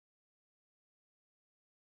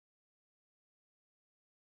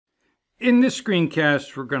In this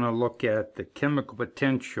screencast, we're going to look at the chemical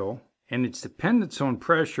potential and its dependence on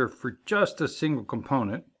pressure for just a single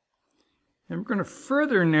component. And we're going to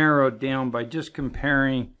further narrow it down by just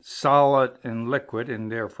comparing solid and liquid,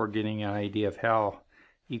 and therefore getting an idea of how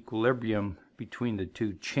equilibrium between the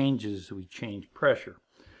two changes as we change pressure.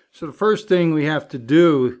 So the first thing we have to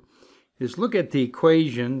do is look at the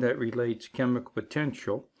equation that relates chemical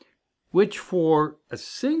potential, which for a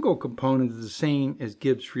single component is the same as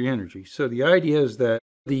Gibbs free energy. So the idea is that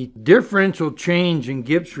the differential change in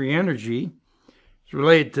Gibbs free energy is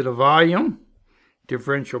related to the volume,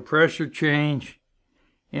 differential pressure change,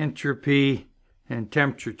 entropy, and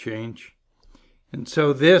temperature change. And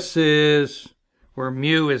so this is where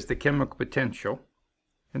mu is the chemical potential.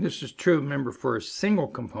 And this is true, remember, for a single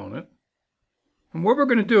component. And what we're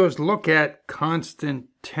going to do is look at constant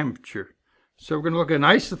temperature. So we're going to look at an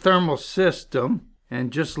isothermal system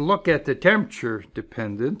and just look at the temperature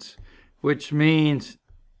dependence, which means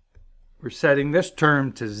we're setting this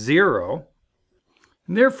term to 0.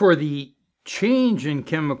 And therefore, the change in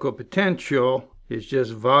chemical potential is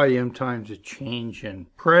just volume times a change in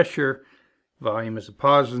pressure. Volume is a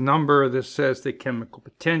positive number. This says the chemical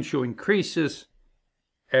potential increases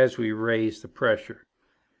as we raise the pressure.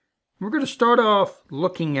 We're going to start off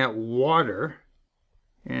looking at water.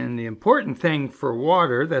 And the important thing for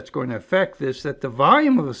water that's going to affect this, that the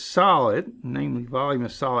volume of a solid, namely volume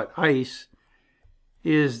of solid ice,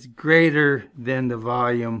 is greater than the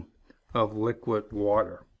volume of liquid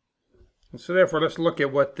water. And so therefore, let's look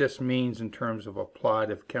at what this means in terms of a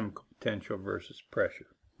plot of chemical potential versus pressure.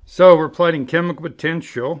 So we're plotting chemical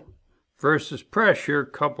potential versus pressure. A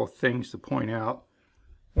couple things to point out.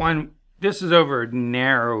 One, this is over a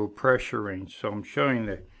narrow pressure range, so I'm showing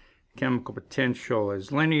the chemical potential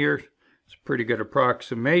is linear. It's a pretty good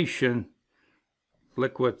approximation.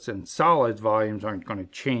 Liquids and solids volumes aren't going to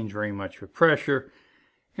change very much with pressure.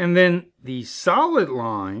 And then the solid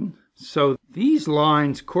line, so these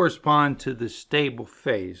lines correspond to the stable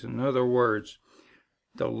phase. In other words,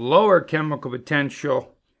 the lower chemical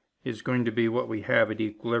potential is going to be what we have at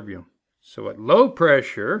equilibrium. So at low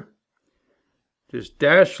pressure, this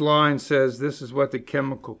dashed line says this is what the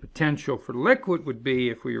chemical potential for liquid would be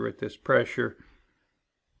if we were at this pressure.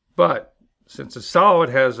 But since a solid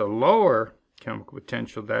has a lower chemical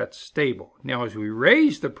potential, that's stable. Now as we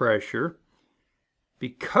raise the pressure,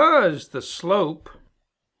 because the slope,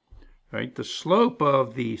 right, the slope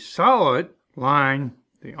of the solid line,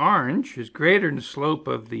 the orange, is greater than the slope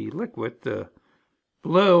of the liquid, the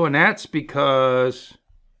blue, and that's because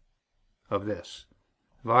of this.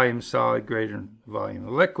 Volume solid greater than volume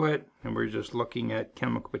of liquid, and we're just looking at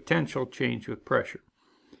chemical potential change with pressure.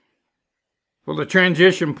 Well, the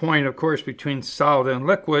transition point, of course, between solid and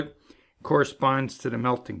liquid corresponds to the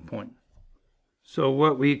melting point. So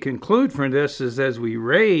what we conclude from this is as we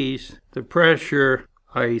raise the pressure,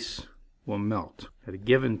 ice will melt at a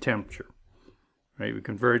given temperature. Right? We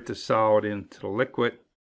convert the solid into the liquid.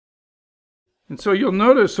 And so you'll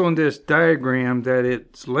notice on this diagram that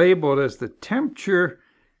it's labeled as the temperature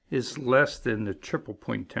is less than the triple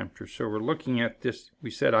point temperature. So we're looking at this,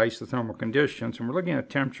 we said isothermal conditions, and we're looking at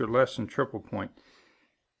temperature less than triple point.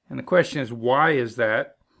 And the question is, why is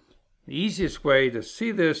that? The easiest way to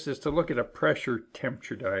see this is to look at a pressure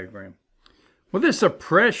temperature diagram. Well, this is a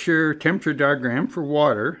pressure temperature diagram for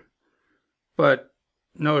water, but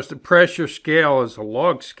notice the pressure scale is a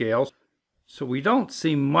log scale, so we don't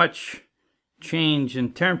see much change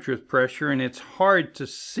in temperature with pressure, and it's hard to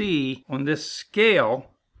see on this scale.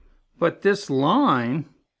 But this line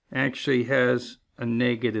actually has a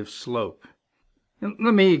negative slope. And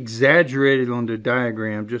let me exaggerate it on the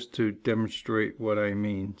diagram just to demonstrate what I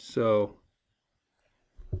mean. So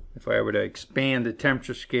if I were to expand the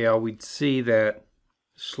temperature scale, we'd see that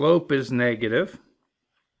slope is negative.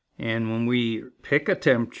 And when we pick a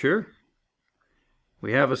temperature,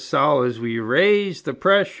 we have a solid. As we raise the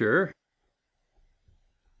pressure,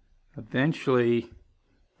 eventually,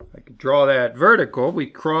 I could draw that vertical. We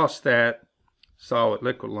cross that solid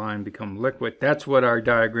liquid line, become liquid. That's what our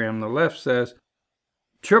diagram on the left says.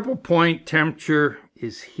 Triple point temperature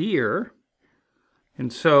is here.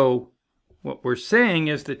 And so what we're saying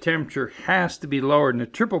is the temperature has to be lower than the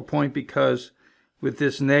triple point because with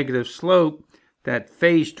this negative slope, that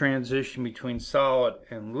phase transition between solid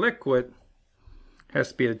and liquid has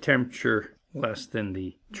to be at a temperature less than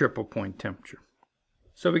the triple point temperature.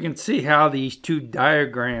 So we can see how these two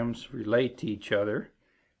diagrams relate to each other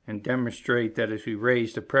and demonstrate that as we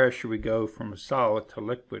raise the pressure, we go from a solid to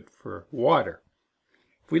liquid for water.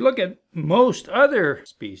 If we look at most other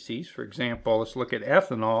species, for example, let's look at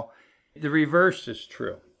ethanol, the reverse is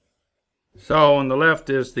true. So on the left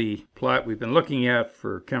is the plot we've been looking at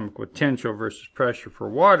for chemical potential versus pressure for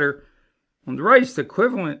water. On the right is the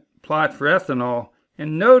equivalent plot for ethanol.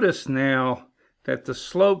 And notice now that the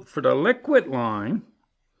slope for the liquid line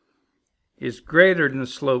is greater than the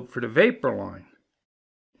slope for the vapor line.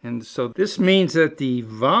 And so this means that the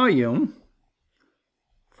volume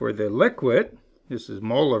for the liquid, this is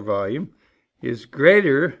molar volume, is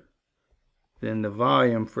greater than the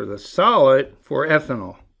volume for the solid for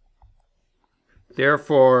ethanol.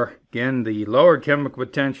 Therefore, again, the lower chemical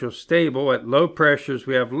potential is stable. At low pressures,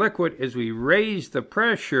 we have liquid. As we raise the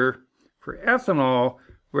pressure for ethanol,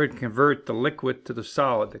 we're going to convert the liquid to the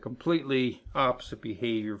solid, the completely opposite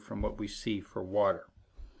behavior from what we see for water.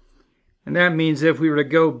 And that means if we were to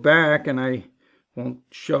go back, and I won't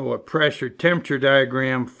show a pressure temperature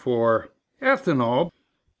diagram for ethanol,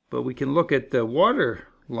 but we can look at the water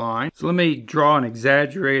line. So let me draw an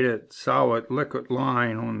exaggerated solid liquid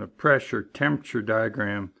line on the pressure temperature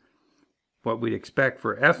diagram, what we'd expect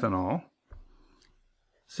for ethanol.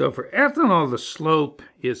 So for ethanol, the slope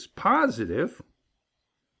is positive,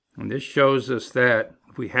 and this shows us that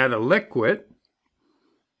if we had a liquid,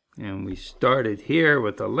 and we started here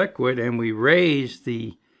with a liquid, and we raised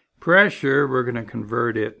the pressure, we're going to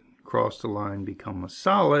convert it across the line, become a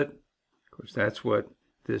solid. Of course, that's what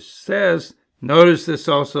this says. Notice this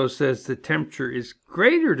also says the temperature is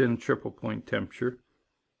greater than triple point temperature,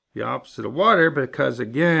 the opposite of water, because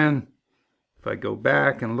again, if I go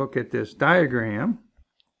back and look at this diagram,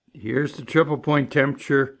 here's the triple point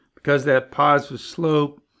temperature. Because of that positive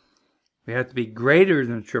slope, we have to be greater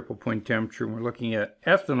than triple point temperature when we're looking at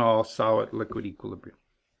ethanol solid liquid equilibrium.